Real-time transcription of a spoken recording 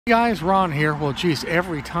Guys, Ron here. Well, geez,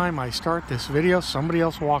 every time I start this video, somebody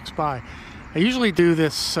else walks by. I usually do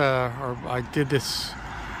this, or I did this,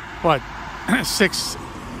 what, 6,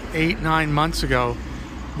 8, 9 months ago,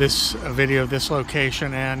 this video of this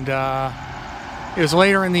location, and it was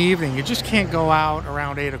later in the evening. You just can't go out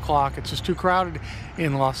around 8 o'clock. It's just too crowded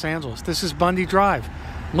in Los Angeles. This is Bundy Drive.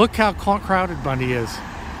 Look how crowded Bundy is.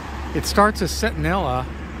 It starts as Centinela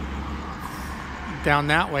down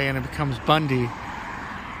that way, and it becomes Bundy.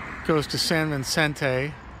 Goes to San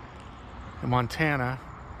Vicente in Montana,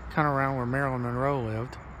 kind of around where Marilyn Monroe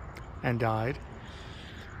lived and died.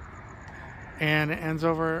 And it ends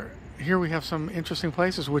over here. We have some interesting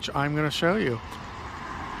places, which I'm going to show you.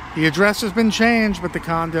 The address has been changed, but the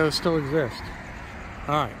condos still exist.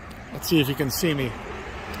 All right, let's see if you can see me.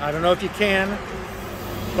 I don't know if you can,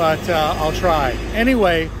 but I'll try.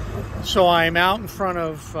 Anyway, so I'm out in front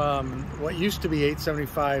of what used to be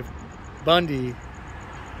 875 Bundy,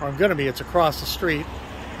 or I'm going to be. It's across the street.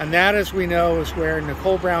 And that, as we know, is where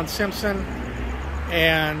Nicole Simpson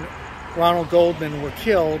and Ronald Goldman were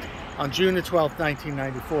killed on June the 12th,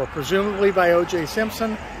 1994, presumably by O.J.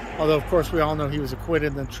 Simpson, although, of course, we all know he was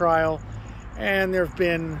acquitted in the trial. And there have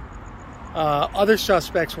been other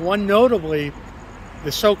suspects, one notably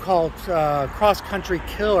the so-called cross-country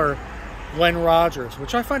killer, Glenn Rogers,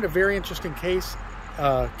 which I find a very interesting case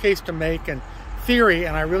to make and theory,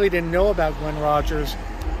 and I really didn't know about Glenn Rogers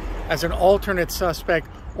as an alternate suspect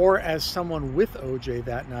or as someone with OJ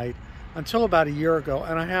that night until about a year ago.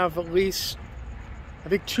 And I have at least, I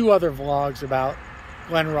think, 2 other vlogs about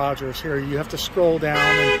Glenn Rogers here. You have to scroll down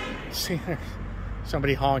and see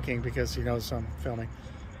somebody honking because he knows I'm filming.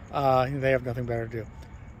 They have nothing better to do.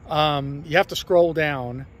 You have to scroll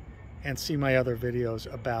down and see my other videos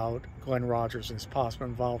about Glenn Rogers and his possible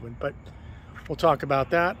involvement. But we'll talk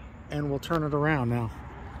about that, and we'll turn it around now.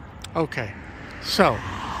 Okay, so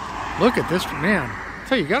look at this, man. I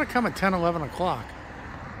tell you, you got to come at 10, 11 o'clock.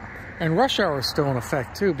 And rush hour is still in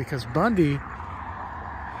effect, too, because Bundy,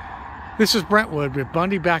 this is Brentwood, but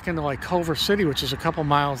Bundy back into like Culver City, which is a couple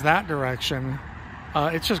miles that direction,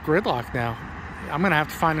 it's just gridlock now. I'm going to have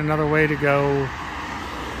to find another way to go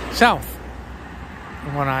south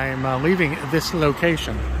when I'm leaving this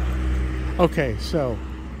location. Okay, so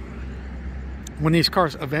when these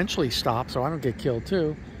cars eventually stop, so I don't get killed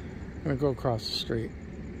too, I'm going to go across the street.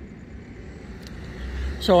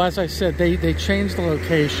 So as I said, they changed the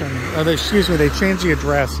location, they changed the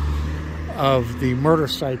address of the murder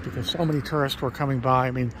site because so many tourists were coming by.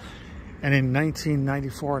 I mean, and in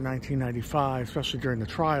 1994 and 1995, especially during the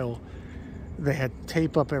trial, they had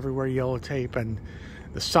tape up everywhere, yellow tape, and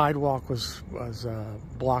the sidewalk was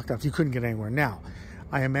blocked off. You couldn't get anywhere. Now,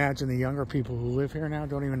 I imagine the younger people who live here now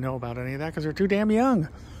don't even know about any of that because they're too damn young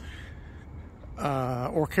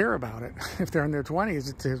or care about it. If they're in their 20s,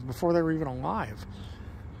 it's before they were even alive.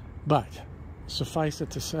 But suffice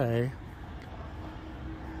it to say,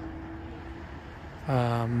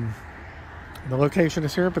 the location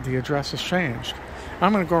is here, but the address has changed.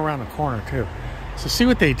 I'm going to go around the corner too. So see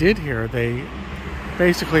what they did here. They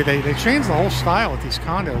basically changed the whole style of these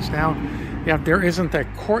condos. Now, yeah, there isn't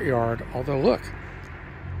that courtyard, although look,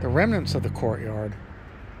 the remnants of the courtyard.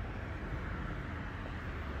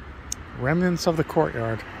 Remnants of the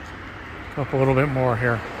courtyard. Go up a little bit more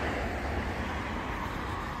here.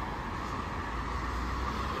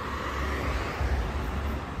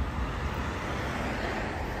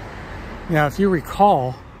 Now, if you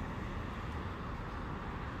recall,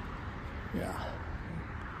 yeah.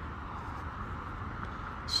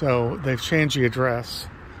 So they've changed the address,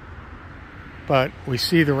 but we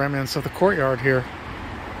see the remnants of the courtyard here.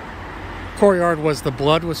 Courtyard was the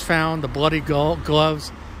blood was found, the bloody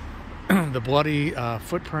gloves, the bloody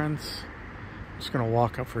footprints. I'm just going to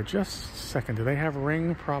walk up for just a second. Do they have a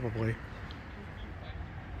ring? Probably.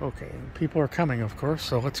 Okay, people are coming, of course,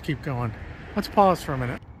 so let's keep going. Let's pause for a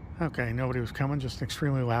minute. Okay, nobody was coming, just an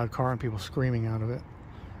extremely loud car and people screaming out of it.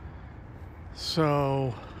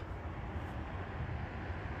 So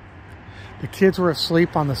the kids were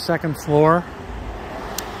asleep on the 2nd floor.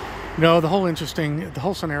 No, the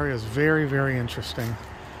whole scenario is very, very interesting.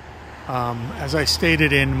 As I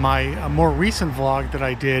stated in my more recent vlog that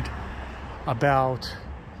I did about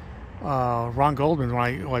Ron Goldman, when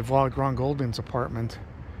I vlogged Ron Goldman's apartment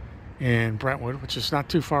in Brentwood, which is not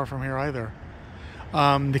too far from here either.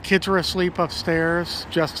 The kids were asleep upstairs,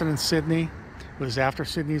 Justin and Sydney. It was after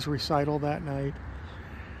Sydney's recital that night.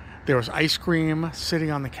 There was ice cream sitting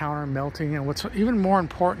on the counter melting. And what's even more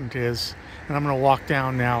important is, and I'm going to walk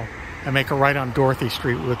down now and make a right on Dorothy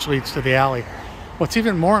Street, which leads to the alley. What's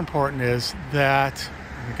even more important is that,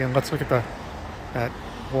 again, let's look at that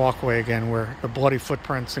walkway again where the bloody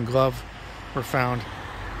footprints and glove were found.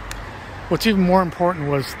 What's even more important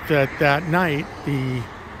was that that night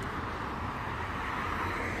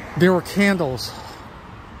there were candles.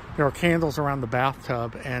 There were candles around the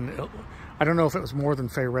bathtub, and I don't know if it was more than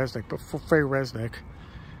Faye Resnick, but Faye Resnick,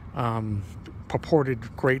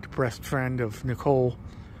 purported great best friend of Nicole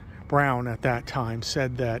Brown at that time,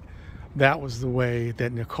 said that that was the way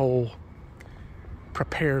that Nicole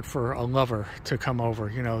prepared for a lover to come over.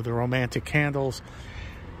 You know, the romantic candles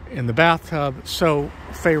in the bathtub. So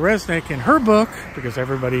Faye Resnick, in her book, because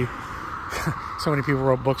everybody, so many people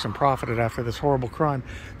wrote books and profited after this horrible crime,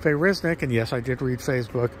 Faye Resnick, and yes, I did read Faye's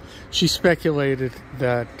book, she speculated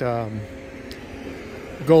that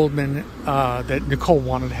Goldman, that Nicole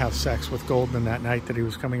wanted to have sex with Goldman that night that he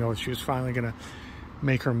was coming over. She was finally going to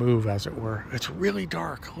make her move, as it were. It's really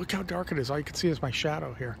dark. Look how dark it is. All you can see is my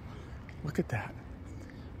shadow here. Look at that.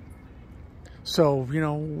 So, you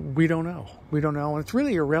know, we don't know. We don't know. And it's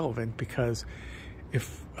really irrelevant because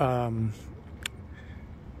if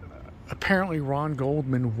apparently Ron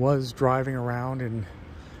Goldman was driving around in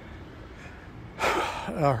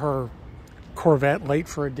her Corvette late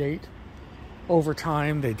for a date. Over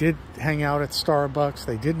time, they did hang out at Starbucks.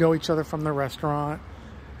 They did know each other from the restaurant.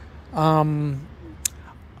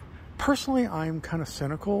 Personally, I'm kind of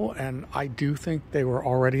cynical, and I do think they were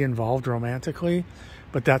already involved romantically,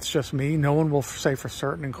 but that's just me. No one will say for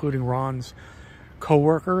certain, including Ron's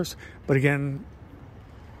co-workers. But again,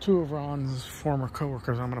 two of Ron's former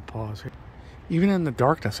co-workers, I'm going to pause here. Even in the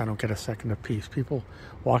darkness, I don't get a second of peace. People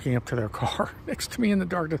walking up to their car next to me in the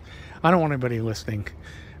darkness. I don't want anybody listening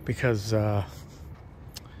because I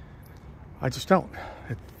just don't.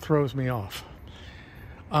 It throws me off.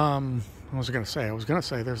 What was I going to say? I was going to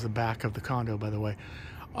say there's the back of the condo, by the way.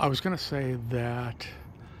 I was going to say that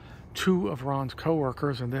two of Ron's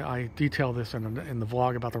co-workers, and I detail this in the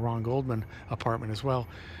vlog about the Ron Goldman apartment as well,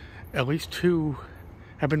 at least two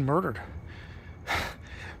have been murdered.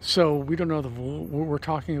 So we don't know. We're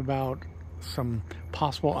talking about some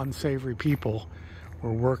possible unsavory people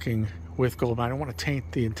were working with Goldman. I don't want to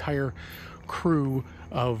taint the entire crew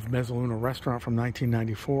of Mezzaluna Restaurant from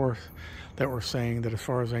 1994 that were saying that, as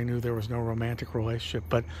far as I knew, there was no romantic relationship,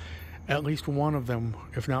 but at least one of them,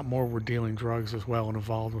 if not more, were dealing drugs as well and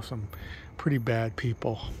involved with some pretty bad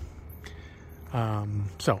people.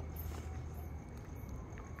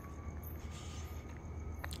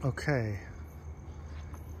 Okay.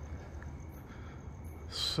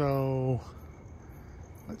 So,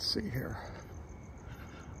 let's see here.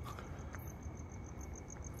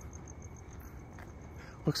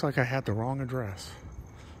 Looks like I had the wrong address.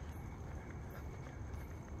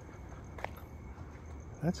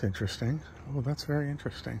 That's interesting. Oh, that's very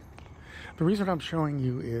interesting. The reason I'm showing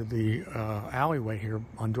you is the alleyway here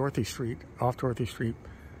on Dorothy Street, off Dorothy Street.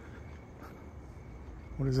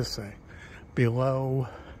 What does this say? Below,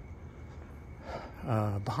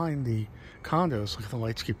 behind the condos, look, the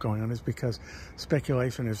lights keep going on, is because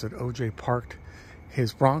speculation is that OJ parked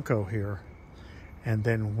his Bronco here and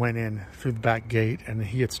then went in through the back gate, and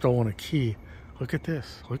he had stolen a key. Look at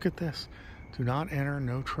this. Look at this. Do not enter,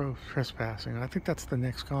 no trespassing. I think that's the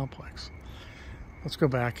next complex. Let's go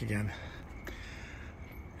back again.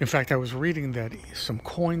 In fact, I was reading that some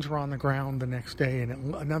coins were on the ground the next day,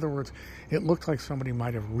 and in other words, it looked like somebody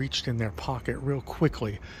might have reached in their pocket real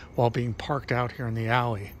quickly while being parked out here in the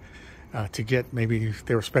alley to get, maybe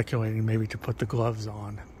they were speculating, maybe to put the gloves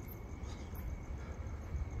on.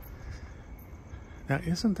 Now,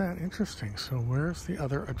 isn't that interesting? So where's the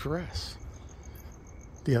other address?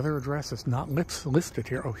 The other address is not listed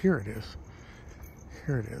here. Oh, here it is.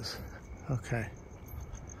 Here it is. Okay.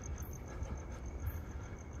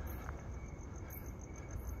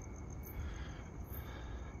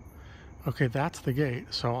 Okay, that's the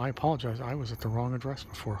gate. So I apologize. I was at the wrong address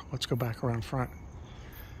before. Let's go back around front.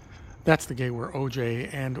 That's the gate where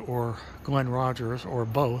OJ and or Glenn Rogers, or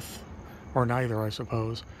both, or neither, I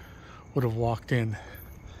suppose, would have walked in.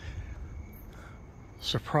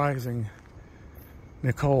 Surprising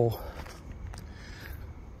Nicole.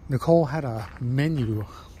 Nicole had a menu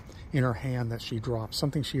in her hand that she dropped,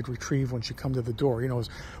 something she had retrieved when she come to the door. You know, it was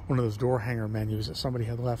one of those door hanger menus that somebody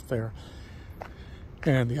had left there.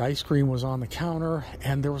 And the ice cream was on the counter,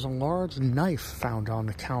 and there was a large knife found on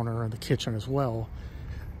the counter in the kitchen as well.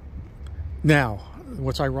 Now,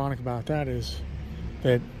 what's ironic about that is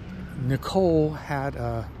that Nicole had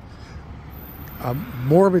a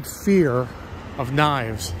morbid fear of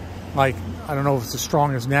knives. Like, I don't know if it's as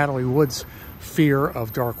strong as Natalie Wood's fear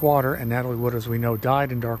of dark water, and Natalie Wood, as we know,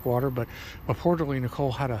 died in dark water, but reportedly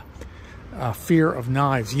Nicole had a fear of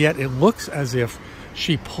knives, yet it looks as if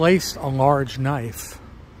she placed a large knife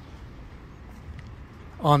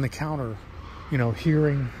on the counter, you know,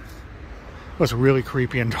 hearing. It was really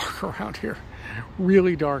creepy and dark around here.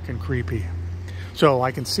 Really dark and creepy. So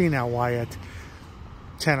I can see now why at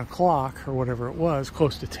 10 o'clock or whatever it was,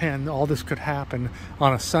 close to 10, all this could happen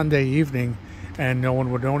on a Sunday evening and no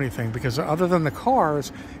one would know anything, because other than the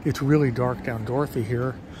cars, it's really dark down Dorothy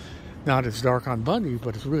here. Not as dark on Bundy,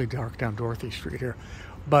 but it's really dark down Dorothy Street here.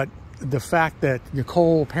 But the fact that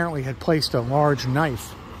Nicole apparently had placed a large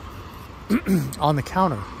knife on the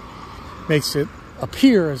counter makes it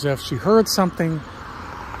appear as if she heard something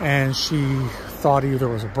and she thought either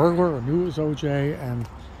it was a burglar or knew it was OJ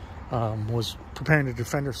and was preparing to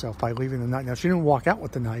defend herself by leaving the knife. Now, she didn't walk out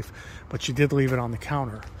with the knife, but she did leave it on the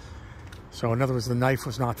counter. So, in other words, the knife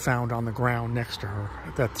was not found on the ground next to her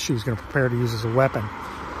that she was going to prepare to use as a weapon.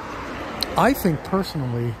 I think,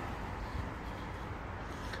 personally,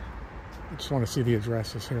 I just want to see the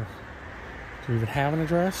addresses here. Do we even have an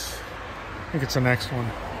address? I think it's the next one.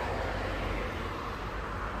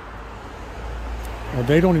 Well,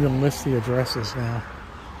 they don't even list the addresses now.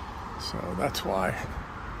 So, that's why.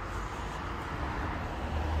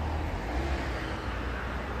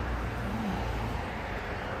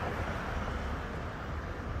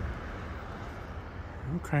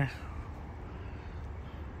 Okay.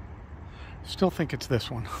 Still think it's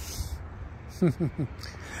this one.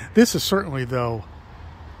 This is certainly, though,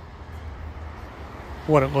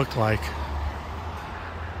 what it looked like.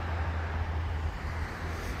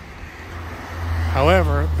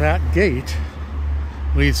 However, that gate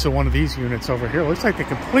leads to one of these units over here. It looks like they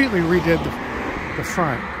completely redid the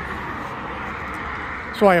front.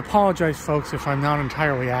 So I apologize, folks, if I'm not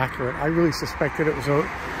entirely accurate. I really suspected it was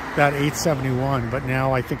that 871, but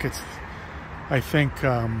now I think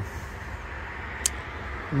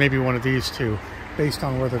maybe one of these two, based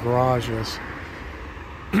on where the garage is.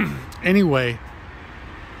 Anyway,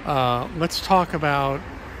 let's talk about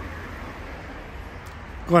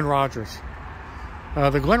Glenn Rogers.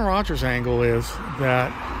 The Glenn Rogers angle is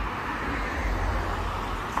that,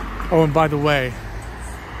 oh, and by the way,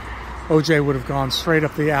 OJ would have gone straight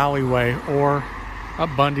up the alleyway or up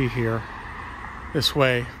Bundy here, this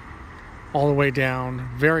way, all the way down,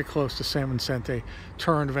 very close to San Vicente,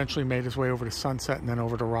 turned, eventually made his way over to Sunset and then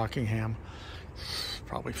over to Rockingham.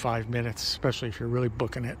 Probably 5 minutes, especially if you're really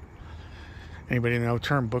booking it. Anybody know the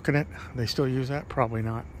term booking it? They still use that? Probably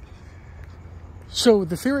not. So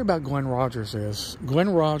the theory about Glenn Rogers is, Glenn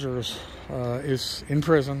Rogers is in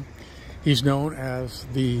prison. He's known as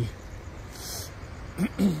the...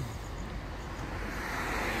 Sorry,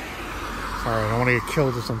 I don't want to get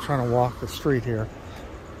killed as I'm trying to walk the street here.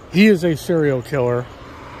 He is a serial killer,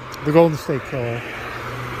 the Golden State Killer.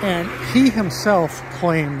 And he himself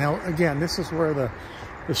claimed, now again, this is where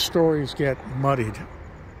the stories get muddied.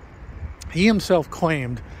 He himself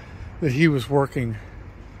claimed that he was working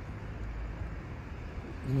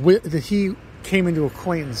with, that he came into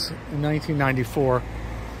acquaintance in 1994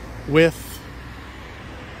 with,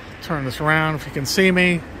 turn this around if you can see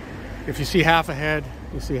me. If you see half a head,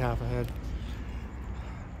 you see half a head.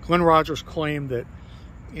 Glenn Rogers claimed that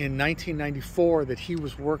in 1994 that he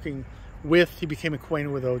was working with, he became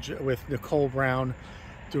acquainted with Nicole Brown,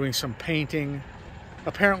 doing some painting.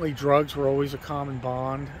 Apparently drugs were always a common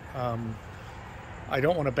bond. I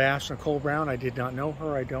don't want to bash Nicole Brown. I did not know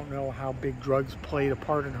her. I don't know how big drugs played a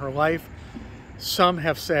part in her life. Some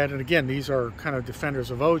have said, and again, these are kind of defenders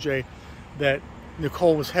of OJ, that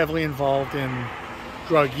Nicole was heavily involved in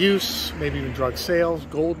drug use, maybe even drug sales.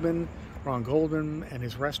 Goldman, Ron Goldman and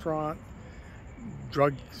his restaurant,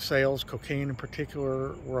 drug sales, cocaine in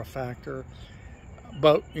particular, were a factor.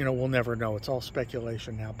 But, you know, we'll never know. It's all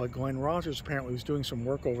speculation now. But Glenn Rogers apparently was doing some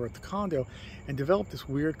work over at the condo and developed this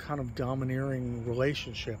weird kind of domineering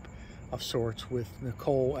relationship of sorts with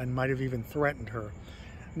Nicole and might have even threatened her.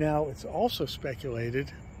 Now, it's also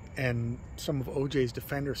speculated, and some of OJ's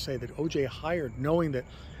defenders say that OJ hired, knowing that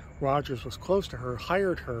Rogers was close to her,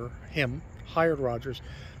 hired Rogers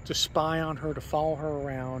to spy on her, to follow her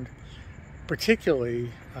around,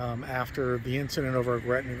 particularly after the incident over at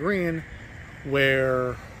Gretna Green,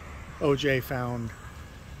 where OJ found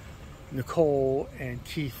Nicole and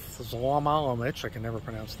Keith Zlomalovic, I can never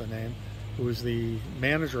pronounce the name, who was the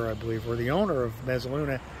manager, I believe, or the owner of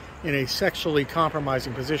Mezzaluna, in a sexually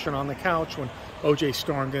compromising position on the couch when OJ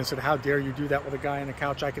stormed in and said, "How dare you do that with a guy on the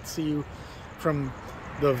couch? I could see you from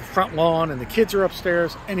the front lawn and the kids are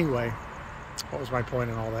upstairs." Anyway, what was my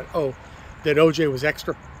point in all that? Oh, that OJ was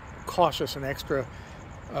extra cautious and extra,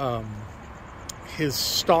 his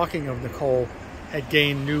stalking of Nicole had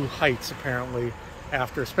gained new heights apparently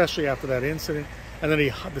especially after that incident. And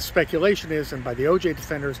then the speculation is, and by the OJ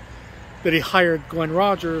defenders, that he hired Glenn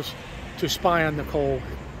Rogers to spy on Nicole,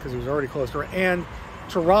 because he was already close to her, and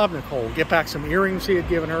to rob Nicole, get back some earrings he had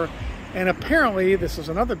given her. And apparently, this is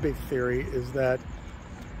another big theory, is that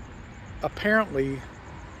apparently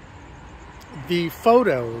the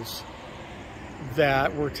photos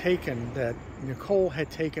that were taken, that Nicole had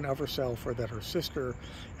taken of herself, or that her sister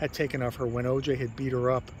had taken of her when OJ had beat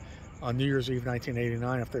her up on New Year's Eve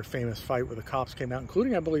 1989 after their famous fight where the cops came out,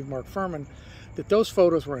 including, I believe, Mark Furman, that those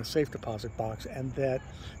photos were in a safe deposit box, and that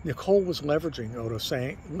Nicole was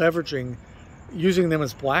using them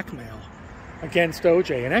as blackmail against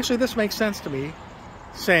OJ. And actually this makes sense to me,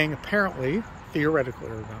 saying apparently, theoretically,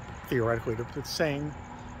 or not theoretically, but saying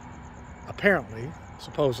apparently,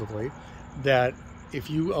 supposedly, that if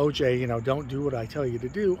you, OJ, you know, don't do what I tell you to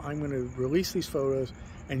do, I'm going to release these photos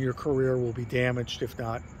and your career will be damaged, if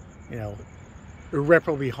not, you know,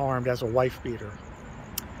 irreparably harmed as a wife beater.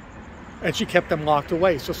 And she kept them locked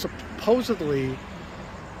away. So supposedly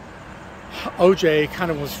OJ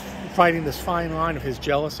kind of was fighting this fine line of his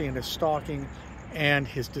jealousy and his stalking and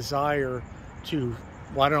his desire to,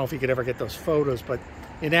 well, I don't know if he could ever get those photos, but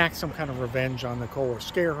enact some kind of revenge on Nicole or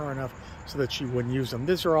scare her enough so that she wouldn't use them.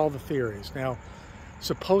 These are all the theories. Now,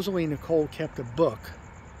 supposedly Nicole kept a book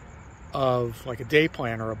of, like a day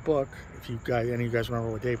plan, or a book, if you guys, any of you guys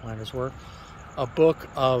remember what day planners were, a book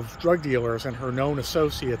of drug dealers and her known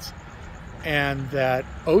associates, and that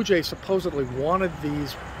OJ supposedly wanted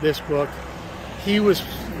this book. He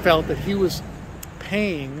felt that he was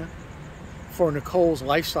paying for Nicole's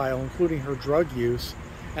lifestyle, including her drug use,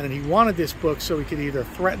 and that he wanted this book so he could either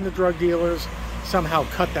threaten the drug dealers, somehow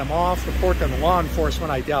cut them off, report them to law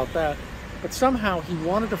enforcement, I doubt that, but somehow he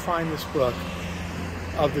wanted to find this book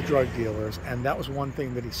of the drug dealers, and that was one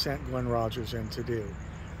thing that he sent Glenn Rogers in to do.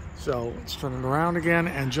 So let's turn it around again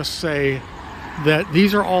and just say that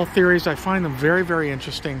these are all theories. I find them very, very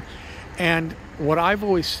interesting. And what I've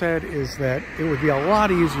always said is that it would be a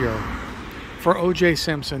lot easier for O.J.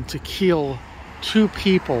 Simpson to kill two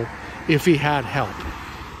people if he had help,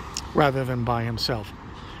 rather than by himself.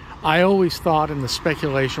 I always thought, and the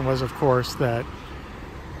speculation was, of course, that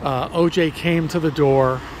O.J. came to the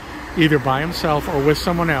door either by himself or with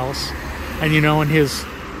someone else. And, you know, in his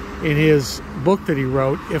book that he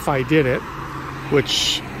wrote, If I Did It,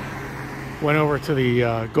 which went over to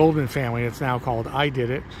the Goldman family, it's now called I Did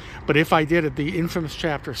It. But If I Did It, the infamous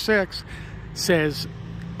chapter 6, says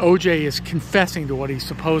OJ is confessing to what he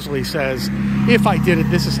supposedly says. If I did it,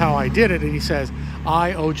 this is how I did it. And he says,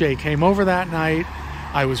 I, OJ, came over that night.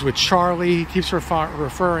 I was with Charlie. He keeps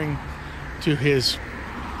referring to his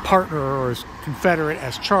partner or his confederate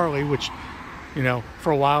as Charlie, which, you know,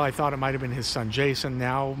 for a while I thought it might have been his son Jason.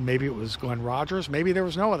 Now maybe it was Glenn Rogers. Maybe there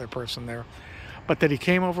was no other person there. But that he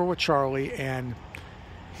came over with Charlie, and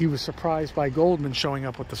he was surprised by Goldman showing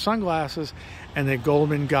up with the sunglasses, and that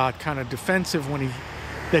Goldman got kind of defensive when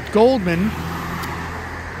that Goldman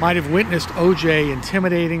might have witnessed OJ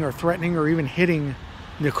intimidating or threatening or even hitting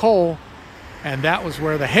Nicole, and that was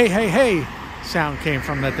where the hey, hey, hey sound came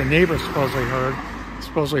from, that the neighbors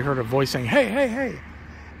supposedly heard a voice saying, hey, hey, hey.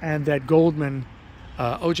 And that Goldman,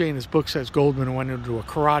 OJ in his book says Goldman went into a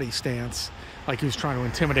karate stance, like he was trying to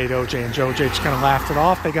intimidate OJ, and OJ just kind of laughed it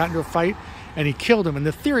off. They got into a fight, and he killed him. And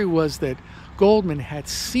the theory was that Goldman had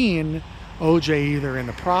seen OJ either in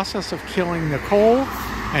the process of killing Nicole,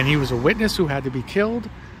 and he was a witness who had to be killed,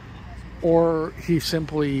 or he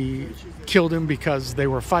simply killed him because they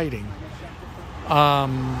were fighting.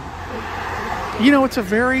 You know, it's a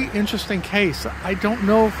very interesting case. I don't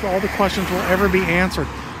know if all the questions will ever be answered.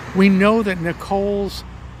 We know that Nicole's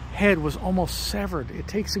head was almost severed. It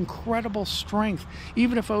takes incredible strength,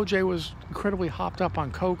 even if OJ was incredibly hopped up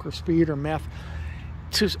on coke or speed or meth,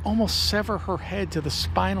 to almost sever her head to the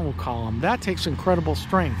spinal column. That takes incredible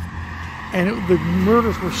strength. And the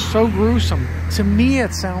murders were so gruesome. To me,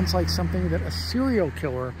 it sounds like something that a serial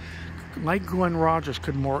killer like Glenn Rogers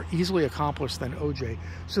could more easily accomplish than OJ.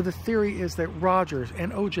 So the theory is that Rogers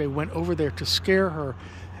and OJ went over there to scare her,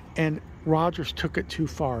 and Rogers took it too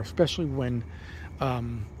far, especially when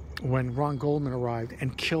Ron Goldman arrived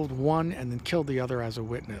and killed one and then killed the other as a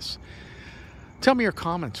witness. Tell me your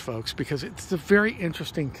comments, folks, because it's a very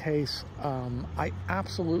interesting case. I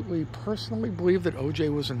absolutely personally believe that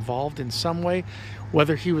OJ was involved in some way,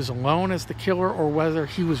 whether he was alone as the killer or whether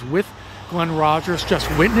he was with Glenn Rogers just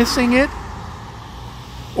witnessing it,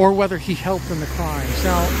 or whether he helped in the crimes.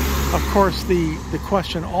 Now, of course, the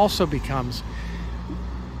question also becomes,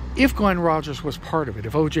 if Glenn Rogers was part of it,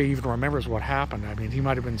 if OJ even remembers what happened. I mean, he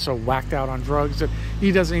might have been so whacked out on drugs that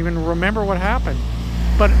he doesn't even remember what happened.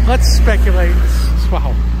 But let's speculate.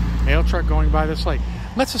 Wow, mail truck going by this lake.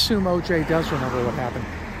 Let's assume OJ does remember what happened.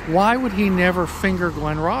 Why would he never finger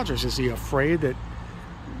Glenn Rogers? Is he afraid that,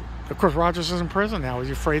 of course, Rogers is in prison now. Is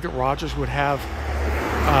he afraid that Rogers would have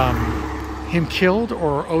him killed,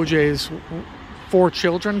 or OJ's 4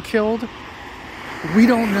 children killed? We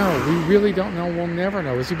don't know. We really don't know. We'll never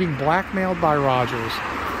know. Is he being blackmailed by Rogers?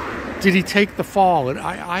 Did he take the fall? And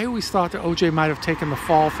I always thought that OJ might have taken the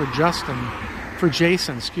fall for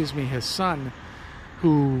Jason, his son,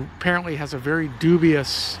 who apparently has a very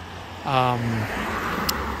dubious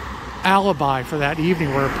alibi for that evening,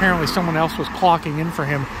 where apparently someone else was clocking in for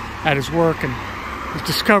him at his work, and it was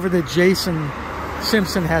discovered that Jason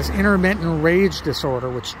Simpson has intermittent rage disorder,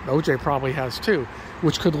 which OJ probably has too,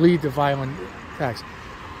 which could lead to violent attacks.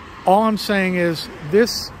 All I'm saying is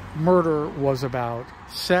this murder was about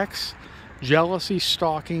sex, jealousy,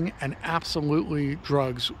 stalking, and absolutely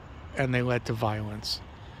drugs, and they led to violence.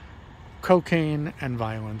 Cocaine and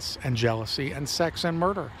violence and jealousy and sex and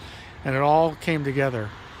murder. And it all came together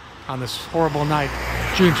on this horrible night,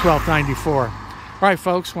 June 12th, 94. All right,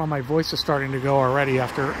 folks, well, my voice is starting to go already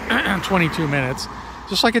after 22 minutes,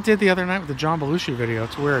 just like it did the other night with the John Belushi video.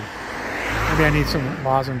 It's weird. Maybe I need some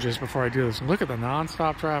lozenges before I do this. Look at the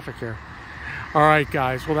non-stop traffic here. All right,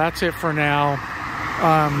 guys, well, that's it for now.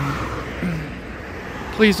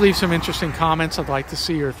 Please leave some interesting comments. I'd like to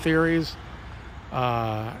see your theories.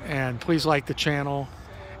 And please like the channel.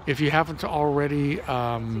 If you haven't already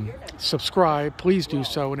subscribed, please do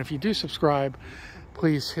so. And if you do subscribe,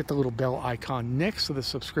 please hit the little bell icon next to the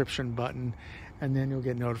subscription button, and then you'll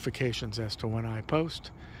get notifications as to when I post,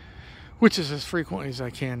 which is as frequently as I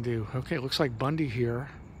can do. Okay, it looks like Bundy here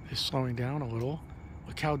is slowing down a little.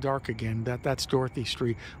 Look how dark again. That's Dorothy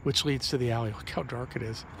Street, which leads to the alley. Look how dark it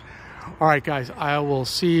is. All right, guys, I will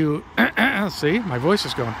see you. See, my voice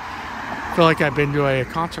is going. I feel like I've been to a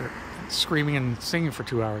concert, screaming and singing for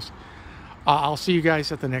 2 hours. I'll see you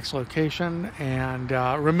guys at the next location. And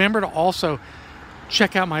remember to also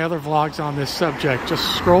check out my other vlogs on this subject.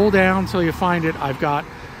 Just scroll down till you find it. I've got,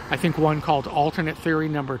 I think, one called Alternate Theory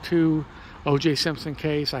Number 2, O.J. Simpson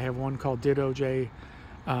Case. I have one called Did O.J.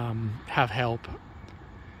 Have Help?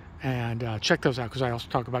 And check those out, because I also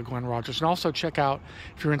talk about Glenn Rogers. And also check out,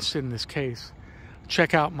 if you're interested in this case,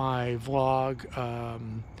 check out my vlog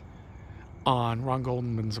on Ron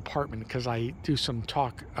Goldman's apartment, because I do some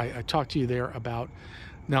talk. I talk to you there about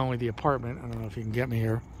not only the apartment. I don't know if you can get me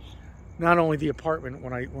here. Not only the apartment,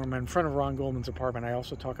 when I'm in front of Ron Goldman's apartment, I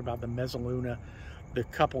also talk about the Mezzaluna, the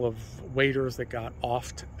couple of waiters that got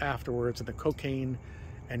offed afterwards, and the cocaine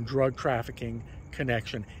and drug trafficking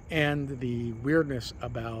connection, and the weirdness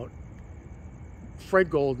about Fred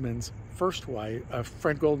Goldman's first wife,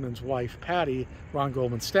 Fred Goldman's wife, Patty, Ron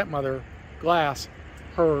Goldman's stepmother, Glass,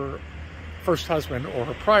 her first husband, or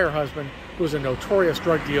her prior husband, who was a notorious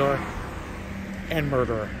drug dealer and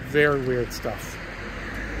murderer. Very weird stuff.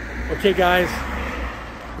 Okay, guys,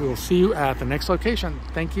 we will see you at the next location.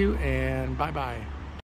 Thank you, and bye-bye.